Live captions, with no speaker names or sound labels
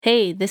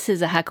Hey, this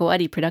is a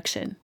Hakawati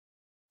production.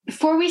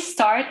 Before we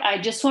start, I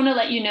just want to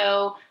let you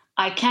know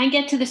I can't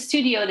get to the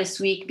studio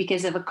this week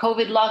because of a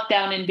COVID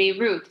lockdown in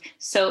Beirut.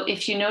 So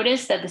if you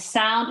notice that the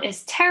sound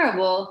is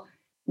terrible,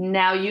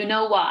 now you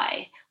know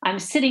why. I'm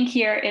sitting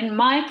here in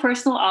my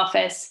personal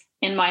office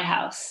in my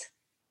house.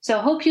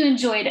 So hope you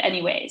enjoyed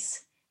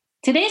anyways.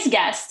 Today's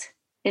guest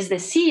is the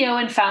CEO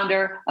and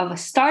founder of a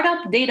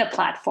startup data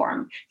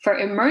platform for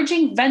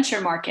emerging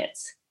venture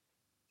markets.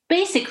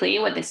 Basically,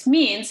 what this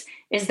means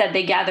is that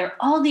they gather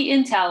all the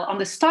intel on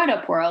the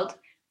startup world,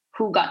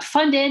 who got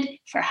funded,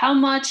 for how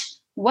much,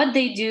 what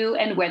they do,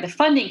 and where the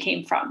funding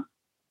came from.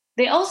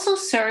 They also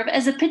serve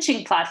as a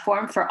pitching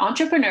platform for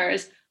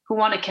entrepreneurs who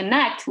want to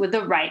connect with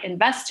the right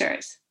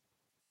investors.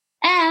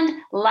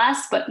 And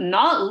last but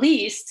not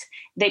least,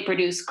 they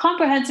produce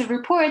comprehensive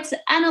reports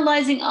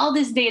analyzing all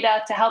this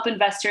data to help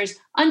investors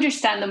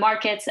understand the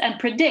markets and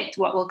predict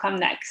what will come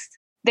next.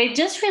 They've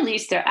just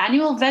released their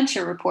annual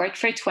venture report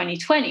for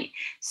 2020.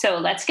 So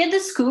let's get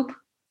the scoop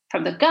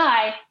from the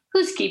guy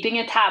who's keeping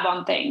a tab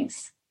on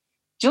things.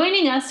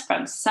 Joining us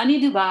from sunny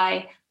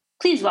Dubai,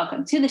 please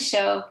welcome to the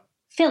show,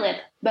 Philip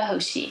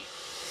Bahoshi.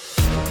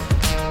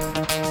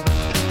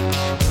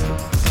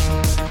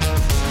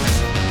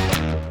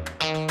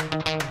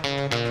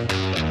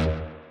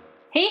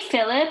 Hey,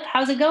 Philip,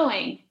 how's it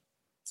going?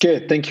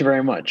 Good. Thank you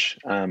very much.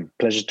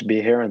 Pleasure to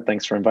be here, and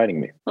thanks for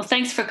inviting me. Well,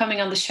 thanks for coming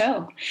on the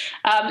show.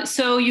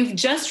 So you've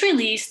just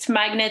released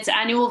Magnet's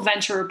annual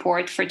venture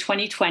report for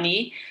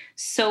 2020.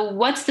 So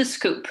what's the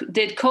scoop?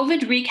 Did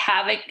COVID wreak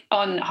havoc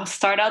on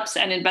startups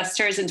and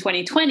investors in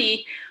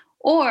 2020,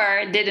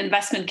 or did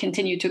investment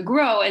continue to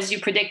grow as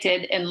you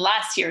predicted in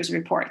last year's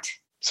report?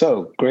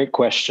 So, great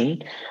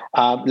question.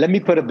 Let me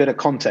put a bit of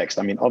context.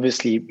 I mean,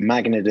 obviously,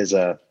 Magnet is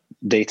a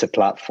data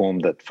platform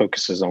that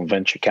focuses on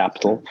venture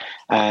capital.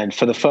 And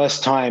for the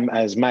first time,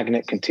 as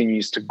Magnet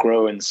continues to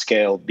grow and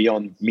scale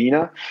beyond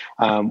MENA,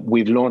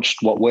 we've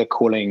launched what we're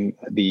calling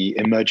the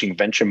Emerging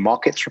Venture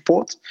Markets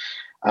Report.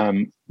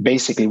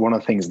 Basically, one of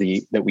the things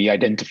that we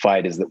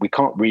identified is that we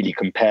can't really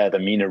compare the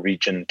MENA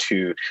region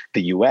to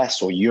the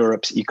US or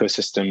Europe's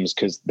ecosystems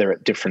because they're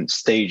at different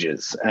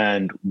stages.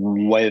 And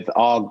with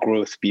our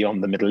growth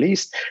beyond the Middle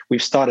East,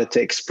 we've started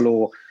to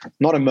explore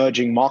not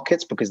emerging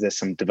markets because there's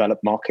some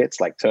developed markets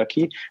like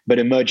Turkey, but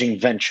emerging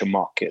venture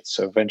markets,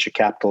 so venture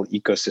capital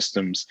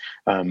ecosystems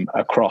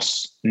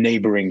across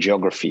neighboring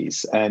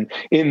geographies. And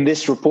in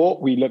this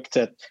report, we looked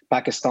at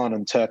Pakistan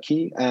and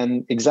Turkey.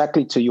 And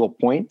exactly to your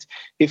point,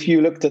 if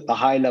you looked at the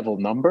high-level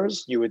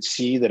numbers, you would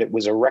see that it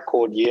was a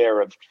record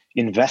year of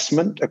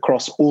investment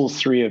across all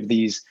three of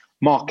these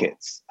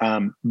markets.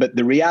 But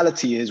the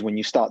reality is, when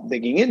you start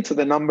digging into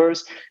the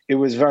numbers, it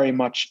was very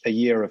much a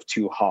year of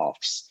two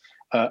halves.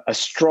 A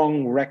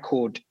strong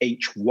record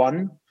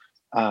H1,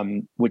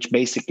 which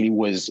basically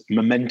was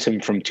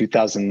momentum from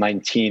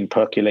 2019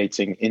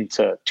 percolating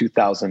into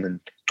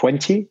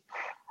 2020,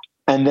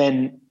 and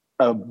then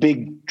a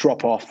big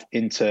drop-off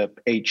into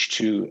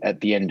H2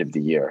 at the end of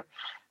the year.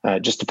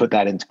 Just to put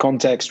that into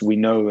context, we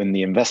know in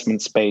the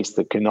investment space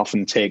that can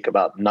often take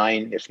about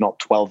 9, if not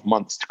 12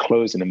 months to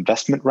close an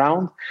investment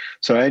round.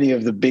 So any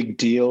of the big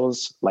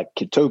deals like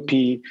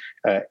Kitopi,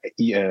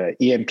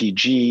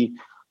 EMPG,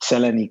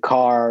 Seleni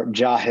Car,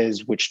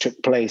 Jahiz, which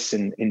took place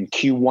in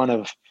Q1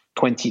 of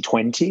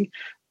 2020,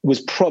 was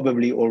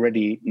probably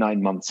already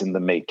 9 months in the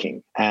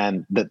making.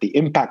 And that the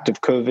impact of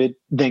COVID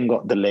then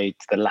got delayed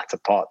to the latter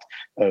part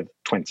of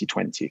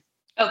 2020.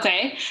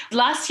 Okay.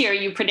 Last year,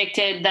 you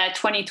predicted that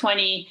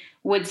 2020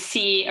 would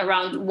see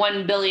around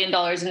 $1 billion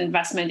in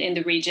investment in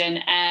the region,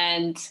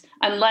 and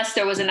unless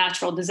there was a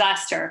natural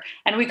disaster.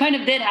 And we kind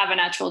of did have a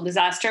natural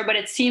disaster, but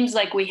it seems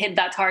like we hit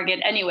that target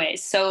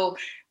anyways. So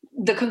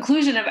the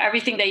conclusion of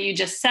everything that you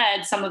just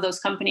said, some of those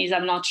companies,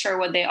 I'm not sure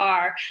what they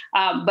are,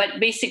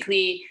 but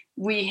basically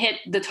we hit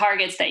the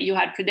targets that you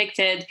had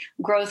predicted.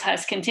 Growth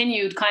has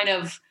continued kind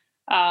of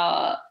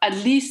at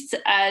least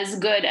as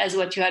good as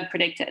what you had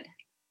predicted.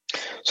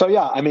 So,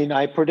 yeah, I mean,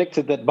 I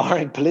predicted that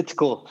barring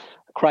political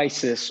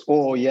crisis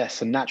or,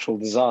 yes, a natural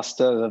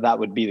disaster, that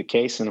would be the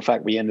case. And in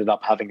fact, we ended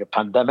up having a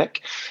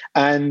pandemic.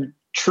 And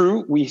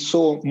true, we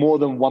saw more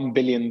than $1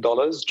 billion,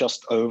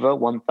 just over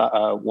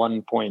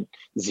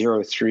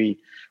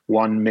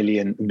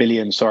 $1.031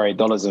 billion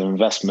dollars of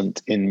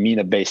investment in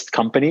MENA-based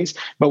companies.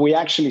 But we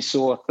actually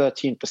saw a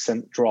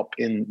 13% drop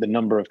in the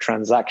number of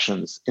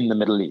transactions in the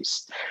Middle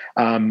East.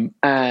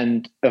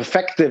 And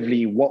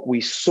effectively, what we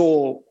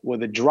saw were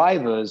the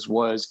drivers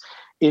was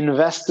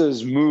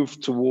investors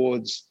moved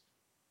towards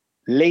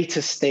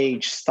later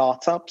stage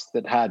startups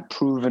that had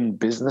proven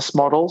business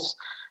models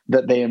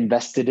that they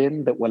invested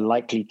in that were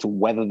likely to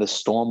weather the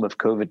storm of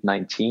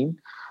COVID-19.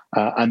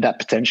 And that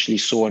potentially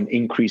saw an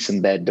increase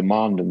in their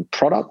demand and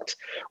product,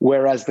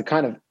 whereas the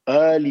kind of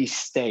early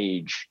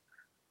stage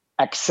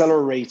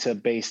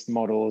accelerator-based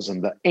models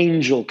and the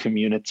angel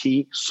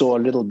community saw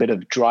a little bit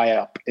of dry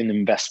up in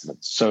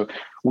investments. So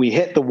we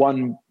hit the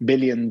 $1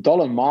 billion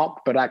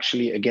mark, but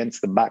actually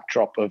against the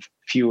backdrop of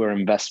fewer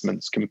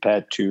investments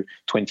compared to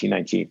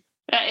 2019.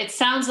 It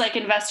sounds like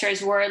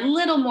investors were a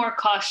little more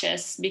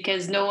cautious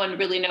because no one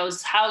really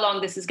knows how long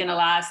this is going to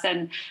last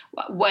and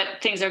what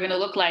things are going to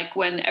look like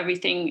when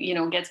everything,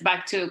 gets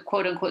back to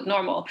quote unquote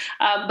normal.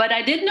 But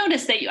I did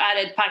notice that you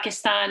added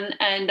Pakistan,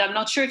 and I'm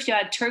not sure if you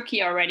had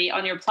Turkey already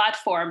on your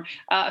platform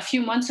a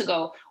few months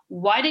ago.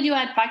 Why did you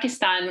add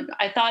Pakistan?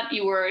 I thought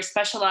you were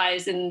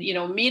specialized in,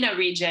 MENA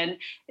region.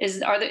 Is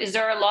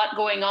there a lot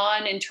going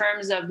on in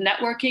terms of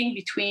networking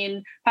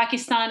between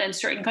Pakistan and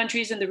certain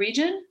countries in the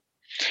region?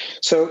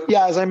 So,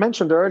 yeah, as I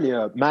mentioned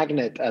earlier,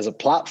 Magnet as a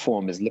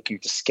platform is looking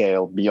to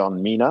scale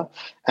beyond MENA.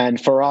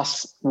 And for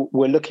us,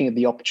 we're looking at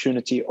the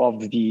opportunity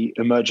of the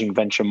emerging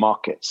venture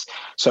markets.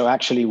 So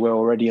actually, we're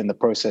already in the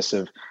process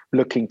of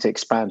looking to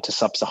expand to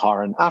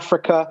sub-Saharan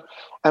Africa.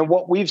 And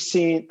what we've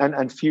seen,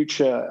 and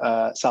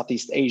future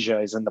Southeast Asia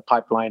is in the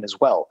pipeline as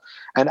well.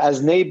 And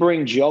as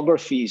neighboring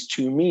geographies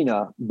to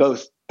MENA,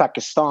 both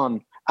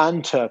Pakistan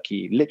and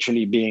Turkey,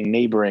 literally being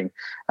neighboring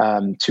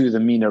to the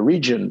MENA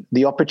region,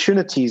 the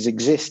opportunities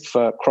exist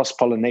for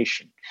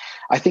cross-pollination.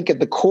 I think at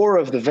the core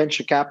of the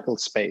venture capital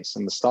space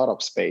and the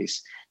startup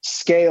space,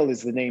 scale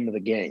is the name of the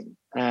game.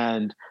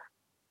 And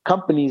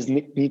companies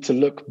need to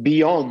look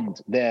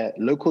beyond their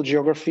local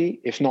geography,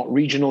 if not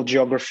regional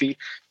geography,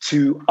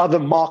 to other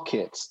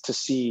markets to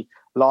see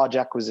large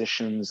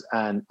acquisitions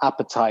and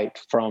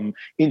appetite from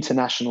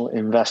international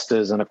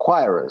investors and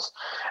acquirers.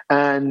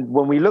 And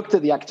when we looked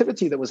at the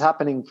activity that was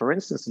happening, for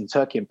instance, in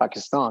Turkey and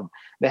Pakistan,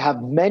 they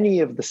have many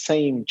of the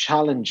same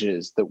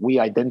challenges that we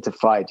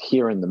identified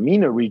here in the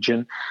MENA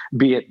region,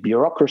 be it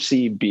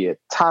bureaucracy, be it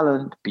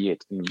talent, be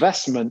it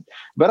investment.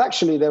 But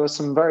actually, there were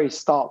some very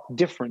stark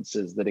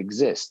differences that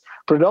exist,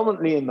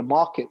 predominantly in the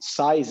market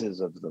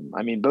sizes of them.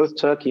 I mean, both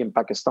Turkey and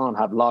Pakistan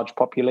have large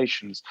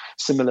populations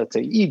similar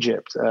to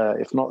Egypt,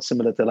 if not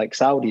similar to like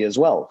Saudi as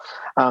well.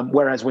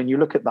 Whereas when you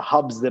look at the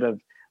hubs that have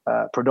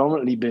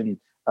predominantly been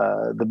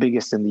the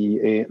biggest in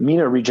the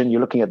MENA region,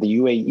 you're looking at the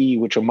UAE,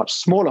 which are much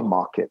smaller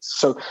markets.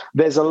 So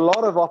there's a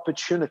lot of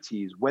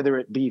opportunities, whether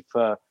it be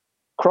for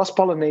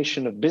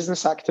cross-pollination of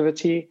business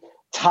activity,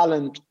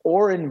 talent,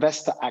 or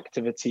investor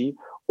activity.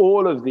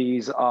 All of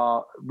these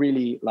are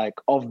really like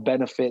of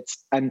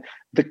benefits. And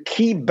the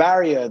key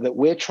barrier that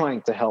we're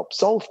trying to help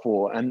solve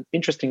for, and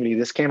interestingly,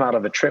 this came out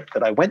of a trip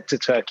that I went to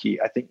Turkey,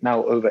 I think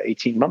now over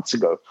 18 months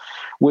ago,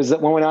 was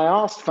that when I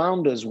asked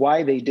founders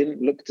why they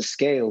didn't look to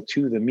scale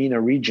to the MENA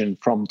region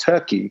from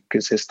Turkey,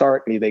 because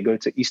historically they go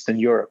to Eastern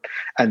Europe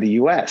and the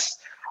US,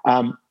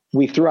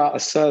 we threw out a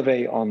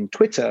survey on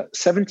Twitter.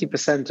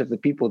 70% of the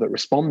people that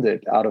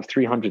responded out of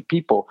 300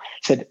 people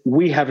said,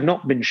 we have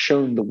not been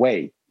shown the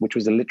way, which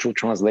was a literal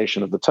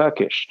translation of the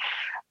Turkish.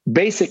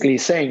 Basically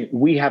saying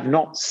we have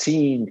not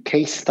seen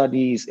case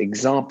studies,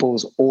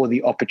 examples, or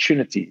the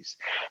opportunities.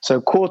 So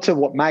core to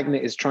what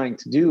Magnet is trying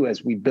to do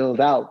as we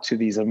build out to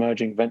these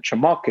emerging venture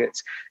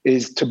markets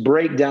is to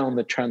break down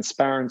the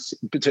transparency,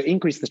 to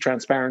increase the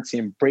transparency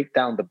and break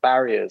down the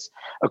barriers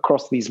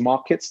across these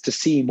markets to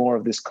see more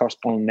of this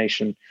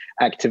cross-pollination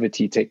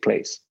activity take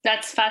place.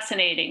 That's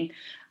fascinating,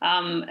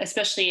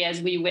 especially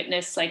as we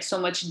witness like so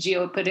much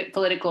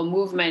geopolitical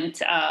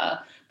movement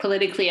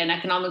politically and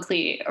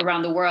economically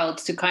around the world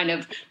to kind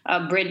of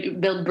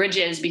build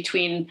bridges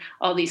between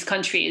all these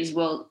countries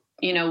will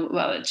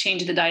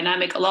change the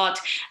dynamic a lot.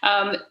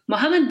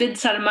 Mohammed bin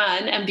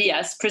Salman,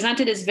 MBS,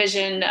 presented his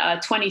vision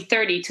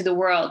 2030 to the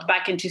world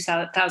back in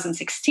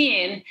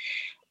 2016.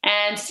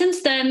 And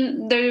since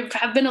then, there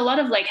have been a lot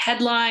of like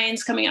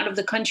headlines coming out of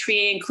the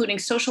country, including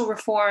social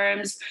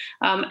reforms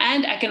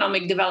and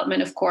economic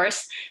development, of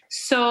course.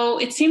 So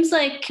it seems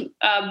like,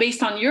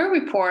 based on your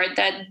report,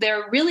 that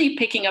they're really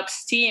picking up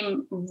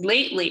steam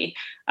lately.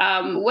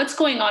 What's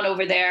going on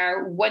over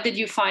there? What did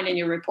you find in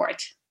your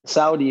report?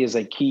 Saudi is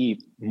a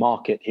key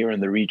market here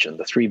in the region.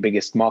 The three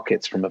biggest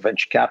markets from a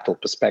venture capital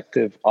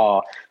perspective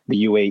are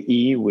the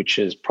UAE, which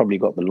has probably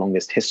got the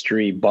longest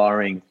history,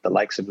 barring the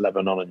likes of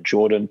Lebanon and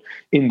Jordan,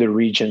 in the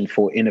region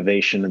for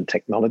innovation and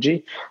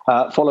technology,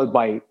 followed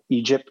by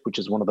Egypt, which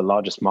is one of the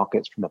largest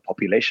markets from a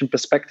population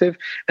perspective,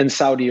 and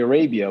Saudi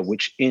Arabia,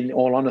 which in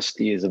all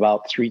honesty is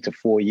about 3 to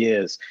 4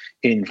 years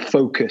in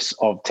focus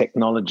of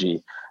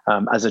technology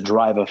as a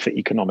driver for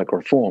economic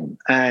reform.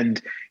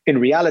 And in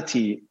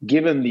reality,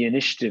 given the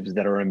initiatives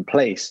that are in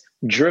place,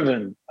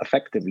 driven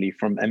effectively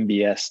from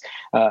MBS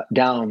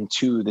down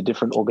to the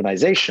different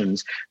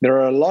organizations, there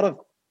are a lot of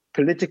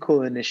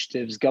political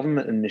initiatives,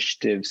 government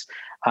initiatives,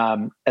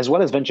 as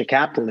well as venture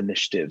capital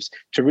initiatives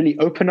to really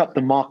open up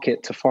the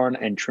market to foreign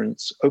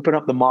entrants, open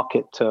up the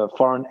market to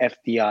foreign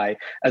FDI,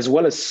 as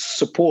well as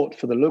support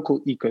for the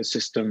local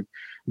ecosystem,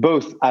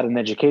 both at an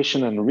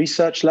education and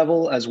research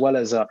level, as well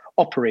as an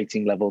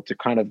operating level to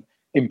kind of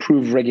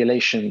improve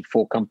regulation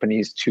for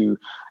companies to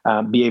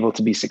be able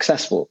to be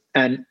successful.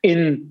 And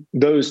in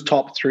those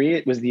top three,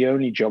 it was the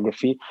only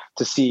geography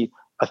to see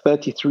a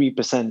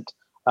 33%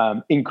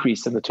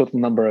 increase in the total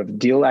number of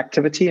deal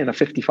activity and a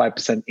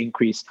 55%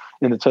 increase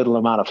in the total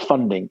amount of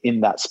funding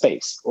in that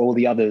space. All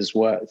the others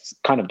were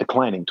kind of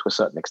declining to a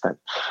certain extent.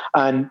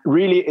 And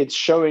really, it's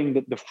showing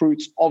that the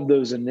fruits of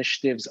those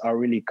initiatives are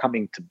really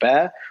coming to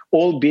bear,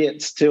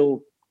 albeit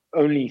still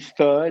only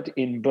third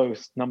in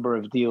both number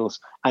of deals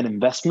and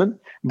investment.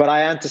 But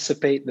I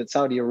anticipate that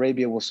Saudi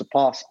Arabia will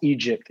surpass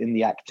Egypt in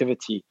the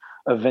activity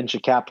of venture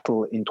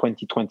capital in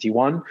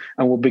 2021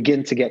 and will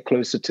begin to get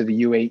closer to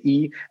the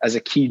UAE as a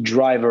key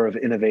driver of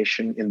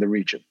innovation in the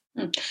region.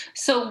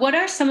 So what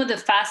are some of the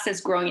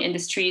fastest growing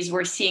industries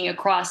we're seeing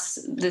across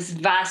this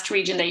vast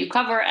region that you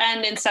cover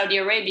and in Saudi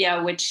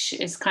Arabia, which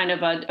is kind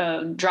of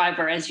a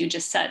driver, as you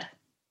just said?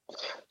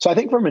 So I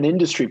think from an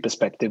industry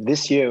perspective,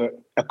 this year,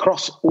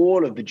 across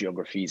all of the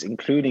geographies,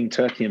 including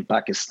Turkey and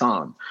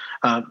Pakistan,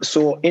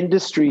 saw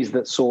industries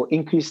that saw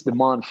increased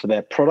demand for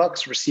their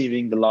products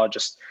receiving the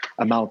largest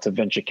amount of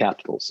venture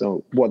capital.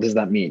 So what does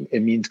that mean?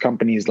 It means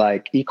companies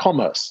like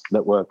e-commerce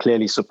that were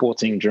clearly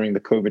supporting during the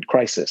COVID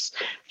crisis,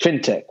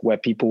 fintech, where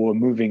people were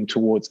moving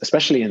towards,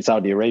 especially in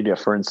Saudi Arabia,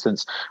 for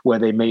instance, where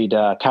they made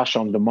cash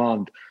on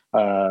demand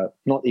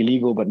not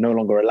illegal, but no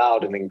longer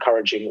allowed, and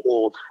encouraging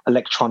all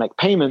electronic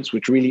payments,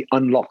 which really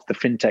unlocked the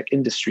fintech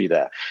industry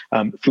there.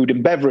 Food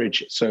and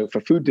beverage, so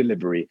for food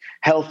delivery,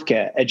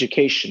 healthcare,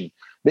 education,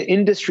 the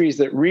industries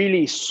that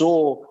really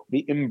saw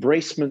the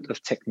embracement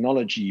of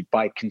technology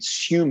by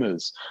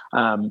consumers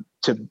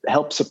to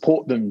help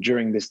support them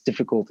during this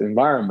difficult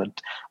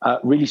environment,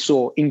 really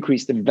saw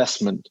increased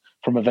investment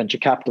from a venture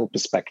capital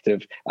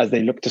perspective as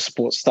they look to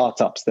support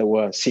startups that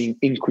were seeing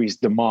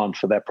increased demand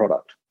for their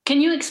product. Can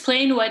you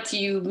explain what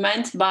you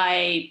meant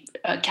by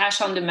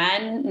cash on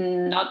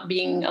demand not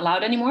being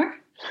allowed anymore?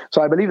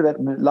 So I believe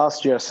that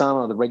last year,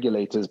 SAMA, the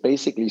regulators,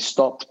 basically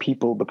stopped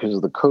people because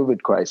of the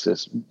COVID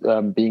crisis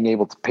being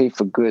able to pay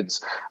for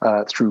goods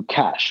through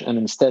cash, and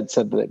instead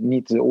said that it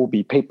needs to all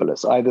be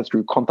paperless, either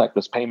through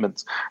contactless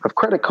payments of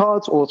credit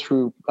cards or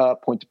through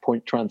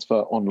point-to-point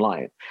transfer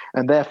online.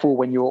 And therefore,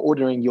 when you're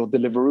ordering your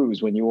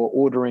Deliveroos, when you're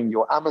ordering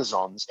your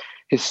Amazons,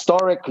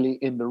 historically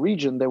in the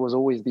region, there was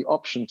always the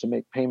option to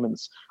make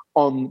payments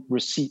on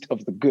receipt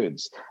of the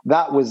goods.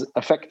 That was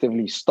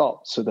effectively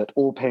stopped so that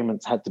all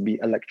payments had to be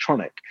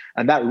electronic.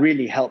 And that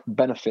really helped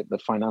benefit the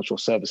financial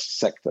services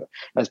sector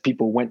as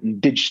people went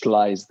and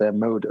digitalized their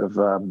mode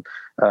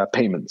of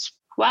payments.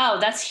 Wow,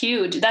 that's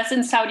huge. That's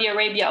in Saudi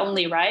Arabia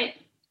only, right?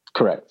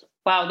 Correct.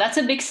 Wow, that's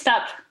a big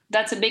step.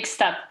 That's a big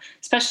step,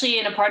 especially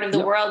in a part of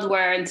the world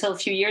where until a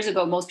few years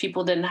ago, most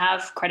people didn't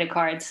have credit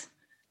cards.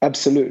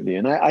 Absolutely.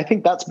 And I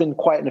think that's been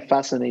quite a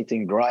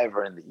fascinating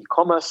driver in the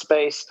e-commerce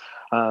space,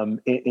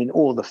 in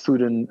all the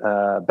food and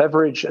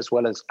beverage, as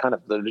well as kind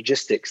of the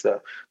logistics,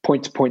 the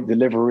point-to-point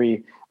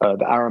delivery, the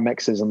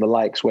Aramexes and the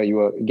likes, where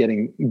you are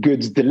getting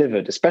goods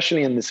delivered,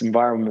 especially in this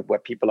environment where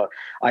people are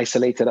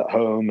isolated at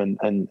home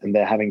and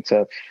they're having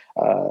to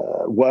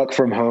work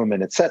from home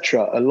and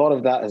etc. A lot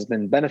of that has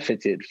been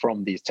benefited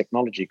from these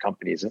technology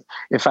companies.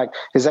 In fact,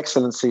 His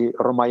Excellency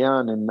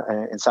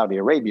Rumayyan in Saudi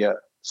Arabia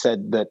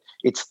said that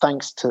it's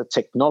thanks to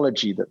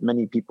technology that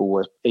many people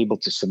were able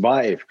to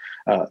survive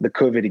the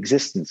COVID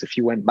existence. If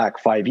you went back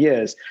 5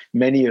 years,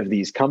 many of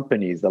these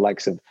companies, the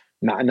likes of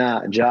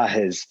Na'na,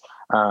 Jahiz,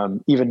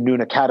 even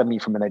Noon Academy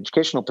from an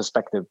educational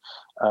perspective,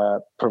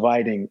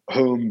 providing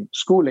home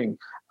schooling,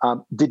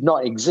 did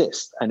not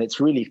exist. And it's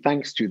really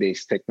thanks to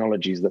these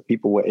technologies that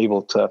people were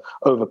able to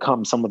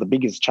overcome some of the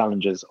biggest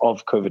challenges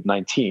of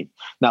COVID-19.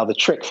 Now, the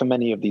trick for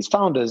many of these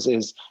founders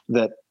is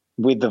that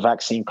with the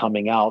vaccine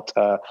coming out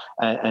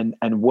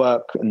and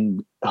work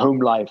and home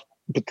life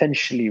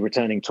potentially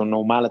returning to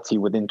normality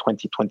within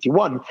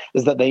 2021,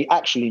 is that they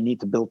actually need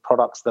to build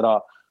products that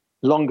are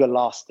longer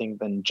lasting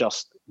than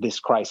just this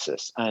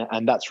crisis.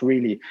 And that's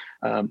really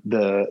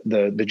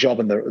the job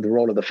and the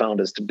role of the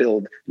founders, to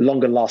build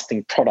longer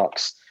lasting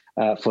products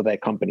for their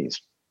companies.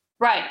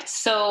 Right.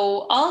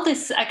 So all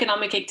this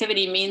economic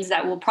activity means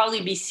that we'll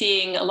probably be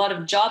seeing a lot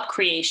of job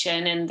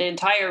creation in the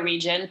entire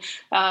region,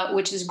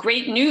 which is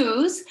great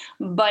news.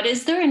 But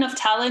is there enough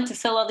talent to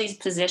fill all these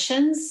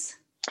positions?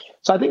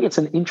 So I think it's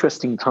an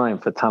interesting time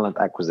for talent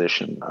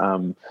acquisition.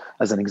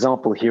 As an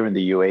example, here in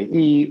the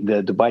UAE,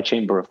 the Dubai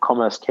Chamber of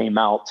Commerce came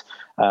out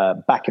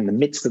back in the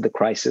midst of the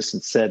crisis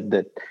and said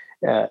that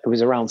it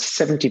was around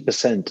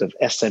 70% of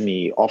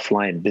SME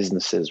offline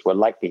businesses were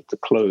likely to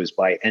close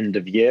by end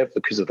of year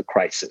because of the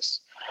crisis.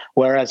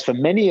 Whereas for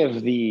many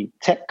of the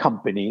tech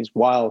companies,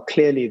 while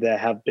clearly there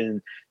have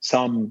been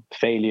some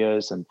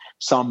failures and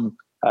some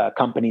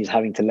companies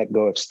having to let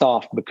go of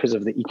staff because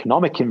of the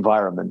economic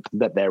environment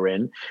that they're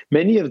in,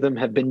 many of them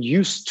have been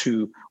used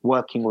to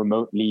working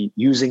remotely,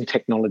 using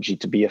technology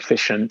to be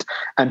efficient,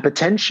 and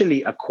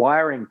potentially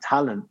acquiring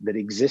talent that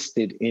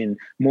existed in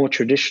more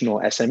traditional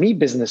SME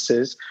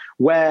businesses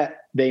where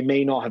they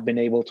may not have been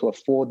able to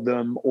afford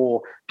them,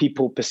 or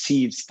people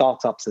perceive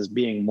startups as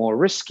being more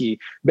risky,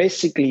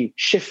 basically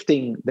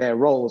shifting their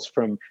roles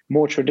from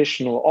more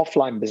traditional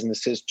offline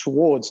businesses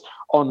towards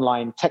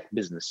online tech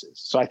businesses.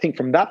 So I think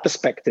from that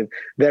perspective,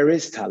 there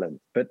is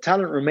talent, but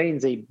talent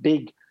remains a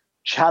big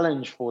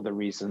challenge for the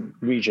region,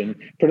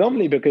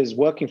 predominantly because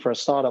working for a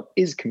startup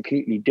is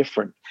completely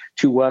different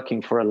to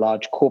working for a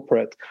large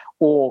corporate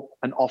or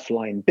an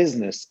offline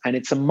business. And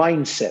it's a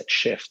mindset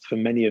shift for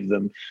many of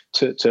them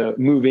to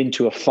move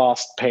into a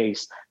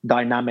fast-paced,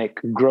 dynamic,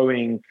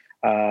 growing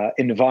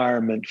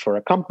environment for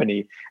a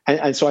company.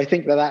 And so I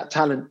think that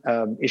talent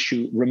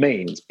issue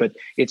remains, but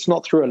it's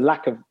not through a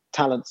lack of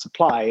talent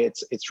supply,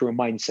 it's through a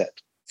mindset.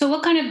 So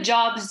what kind of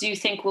jobs do you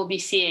think we'll be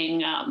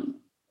seeing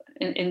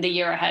in the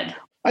year ahead?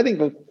 I think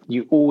that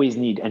you always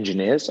need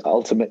engineers.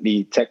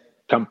 Ultimately, tech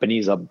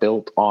companies are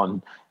built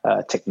on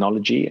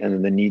technology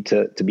and the need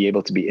to be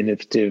able to be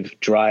innovative,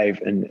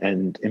 drive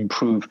and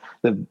improve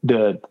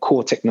the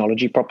core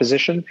technology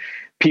proposition.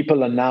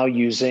 People are now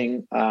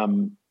using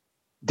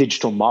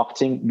digital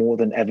marketing more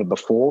than ever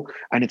before.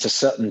 And it's a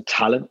certain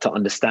talent to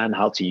understand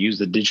how to use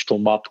the digital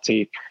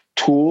marketing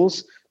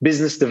tools.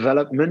 Business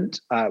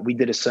development, we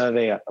did a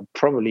survey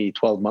probably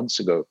 12 months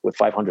ago with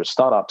 500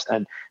 startups,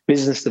 and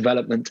business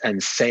development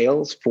and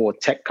sales for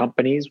tech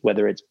companies,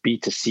 whether it's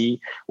B2C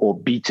or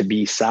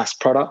B2B SaaS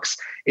products,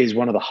 is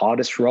one of the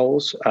hardest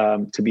roles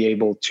to be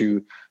able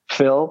to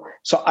fill.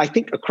 So I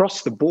think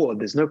across the board,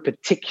 there's no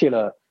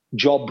particular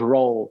job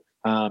role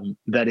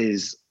that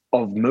is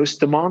of most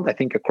demand. I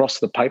think across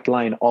the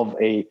pipeline of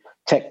a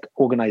tech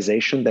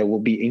organization, there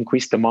will be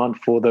increased demand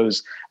for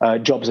those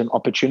jobs and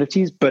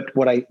opportunities. But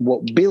what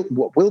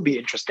will be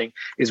interesting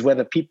is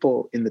whether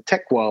people in the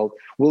tech world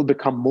will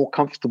become more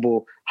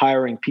comfortable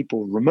hiring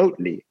people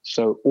remotely.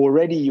 So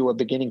already you are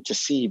beginning to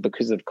see,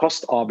 because of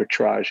cost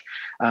arbitrage,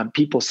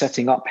 people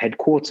setting up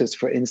headquarters,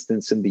 for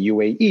instance, in the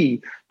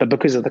UAE, but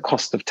because of the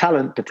cost of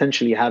talent,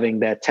 potentially having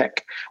their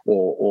tech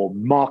or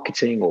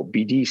marketing or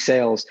BD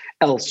sales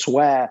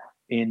elsewhere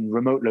in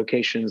remote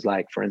locations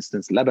like, for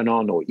instance,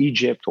 Lebanon or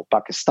Egypt or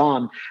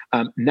Pakistan.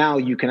 Now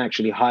you can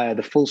actually hire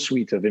the full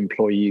suite of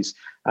employees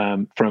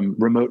from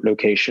remote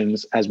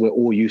locations, as we're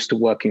all used to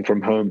working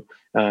from home,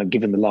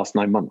 given the last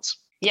 9 months.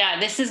 Yeah,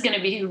 this is going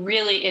to be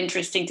really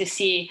interesting to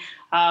see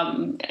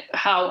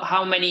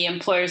how many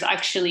employers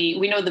actually,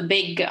 we know the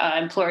big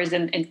employers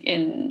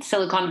in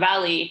Silicon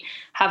Valley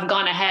have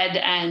gone ahead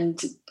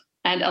and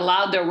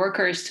allowed their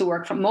workers to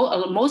work from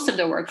most of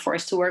their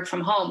workforce to work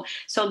from home.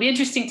 So it'll be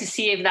interesting to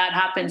see if that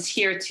happens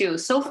here too.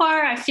 So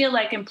far, I feel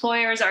like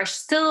employers are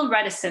still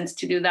reticent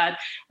to do that.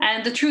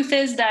 And the truth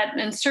is that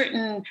in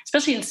certain,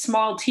 especially in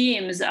small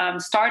teams,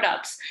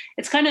 startups,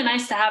 it's kind of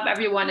nice to have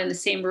everyone in the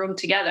same room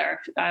together.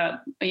 A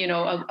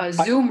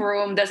Zoom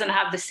room doesn't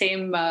have the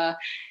same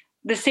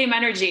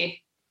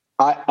energy.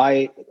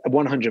 I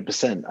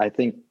 100%. I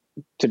think,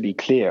 to be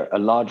clear, a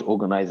large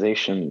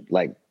organization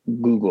like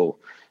Google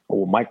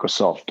or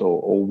Microsoft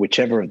or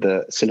whichever of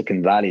the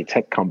Silicon Valley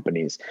tech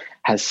companies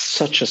has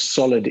such a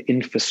solid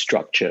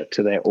infrastructure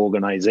to their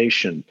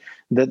organization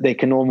that they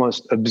can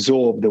almost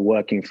absorb the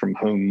working from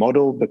home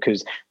model,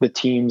 because the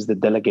teams, the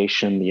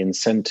delegation, the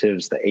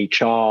incentives, the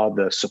HR,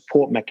 the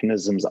support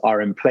mechanisms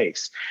are in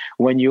place.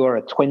 When you are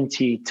a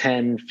 20,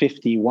 10,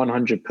 50,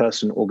 100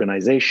 person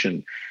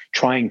organization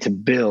trying to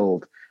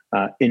build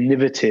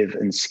innovative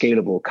and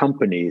scalable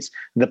companies,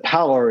 the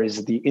power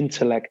is the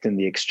intellect and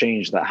the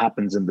exchange that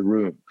happens in the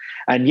room.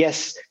 And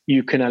yes,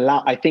 you can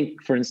allow, I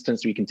think, for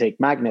instance, we can take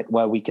Magnet,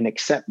 where we can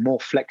accept more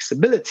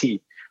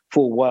flexibility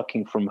for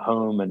working from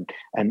home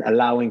and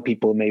allowing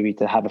people maybe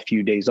to have a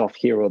few days off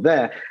here or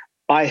there.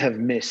 I have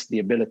missed the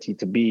ability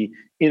to be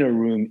in a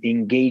room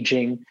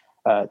engaging,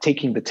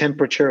 taking the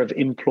temperature of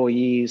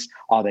employees.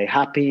 Are they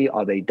happy?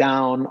 Are they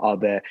down? Are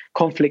there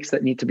conflicts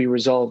that need to be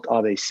resolved?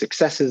 Are there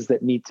successes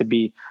that need to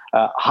be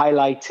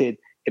highlighted?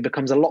 It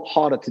becomes a lot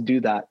harder to do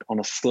that on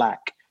a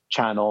Slack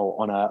channel,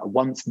 on a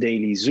once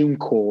daily Zoom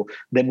call,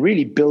 than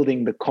really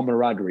building the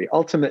camaraderie.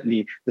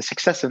 Ultimately, the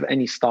success of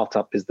any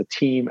startup is the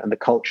team and the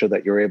culture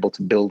that you're able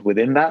to build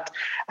within that.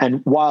 And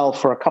while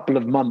for a couple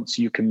of months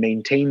you can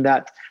maintain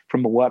that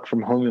from a work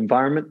from home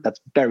environment, that's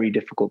very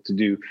difficult to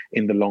do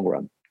in the long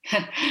run.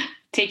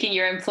 Taking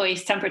your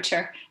employees'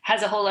 temperature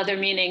has a whole other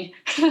meaning.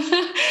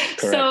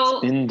 Correct. So,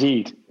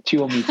 indeed, to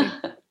your meeting.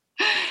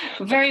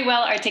 Very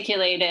well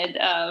articulated,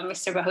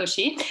 Mr.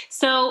 Bahoshi.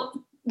 So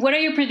what are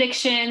your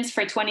predictions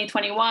for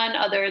 2021,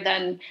 other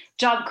than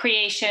job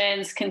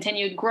creations,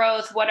 continued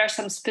growth? What are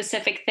some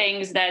specific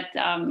things that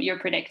you're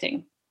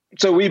predicting?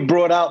 So we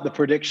brought out the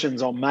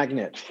predictions on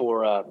Magnet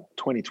for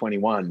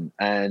 2021.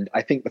 And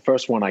I think the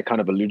first one I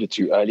kind of alluded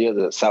to earlier,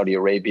 that Saudi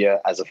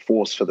Arabia as a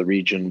force for the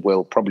region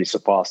will probably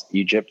surpass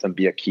Egypt and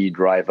be a key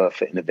driver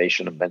for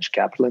innovation and venture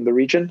capital in the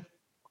region.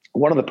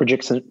 One of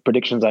the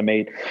predictions I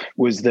made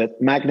was that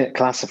Magnet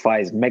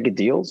classifies mega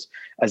deals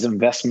as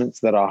investments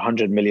that are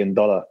 $100 million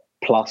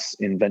plus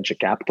in venture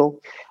capital.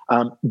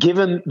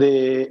 Given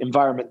the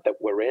environment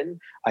that we're in,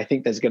 I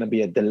think there's going to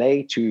be a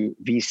delay to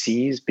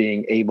VCs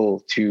being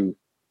able to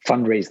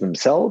fundraise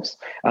themselves.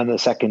 And the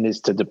second is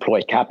to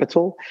deploy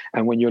capital.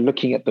 And when you're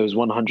looking at those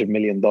 $100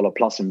 million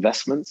plus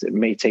investments, it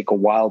may take a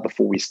while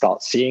before we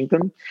start seeing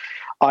them.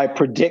 I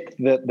predict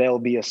that there'll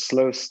be a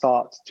slow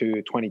start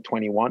to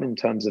 2021 in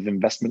terms of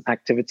investment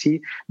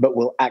activity, but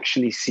we'll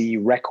actually see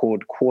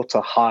record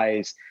quarter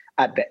highs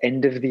at the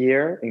end of the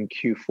year in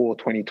Q4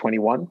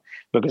 2021,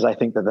 because I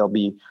think that there'll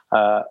be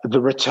the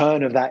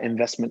return of that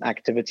investment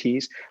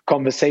activities.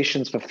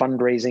 Conversations for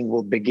fundraising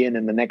will begin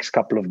in the next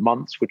couple of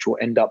months, which will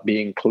end up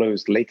being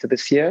closed later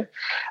this year.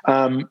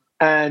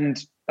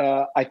 And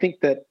I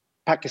think that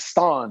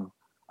Pakistan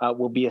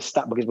will be a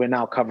step, because we're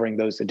now covering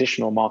those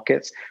additional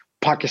markets.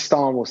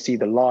 Pakistan will see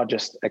the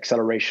largest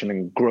acceleration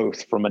in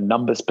growth from a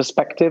numbers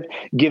perspective,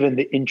 given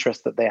the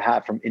interest that they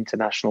have from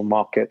international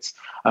markets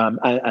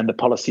and the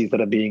policies that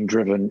are being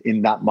driven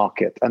in that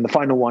market. And the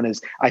final one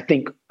is, I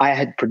think I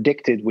had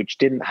predicted, which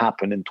didn't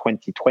happen in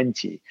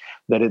 2020,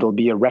 that it'll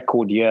be a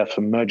record year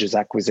for mergers,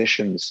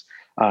 acquisitions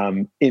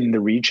in the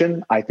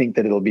region. I think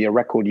that it'll be a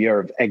record year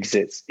of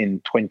exits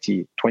in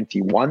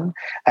 2021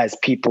 as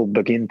people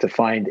begin to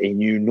find a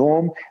new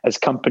norm, as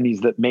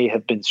companies that may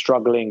have been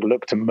struggling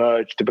look to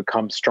merge to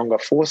become stronger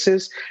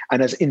forces,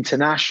 and as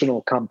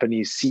international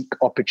companies seek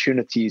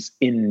opportunities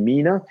in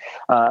MENA,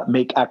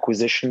 make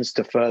acquisitions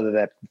to further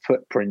their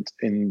footprint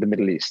in the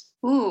Middle East.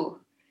 Ooh,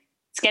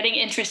 it's getting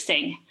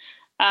interesting.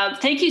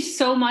 Thank you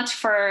so much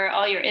for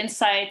all your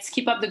insights.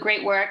 Keep up the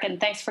great work, and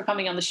thanks for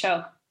coming on the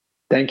show.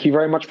 Thank you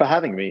very much for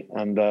having me.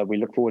 And we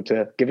look forward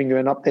to giving you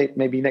an update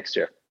maybe next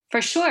year.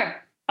 For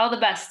sure. All the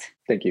best.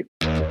 Thank you.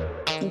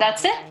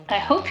 That's it. I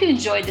hope you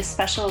enjoyed this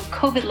special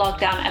COVID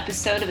lockdown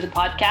episode of the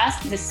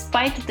podcast,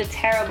 despite the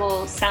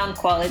terrible sound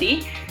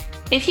quality.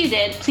 If you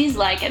did, please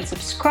like and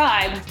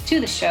subscribe to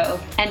the show,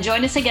 and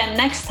join us again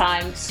next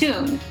time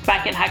soon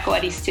back in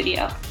Hakoati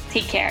Studio.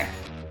 Take care.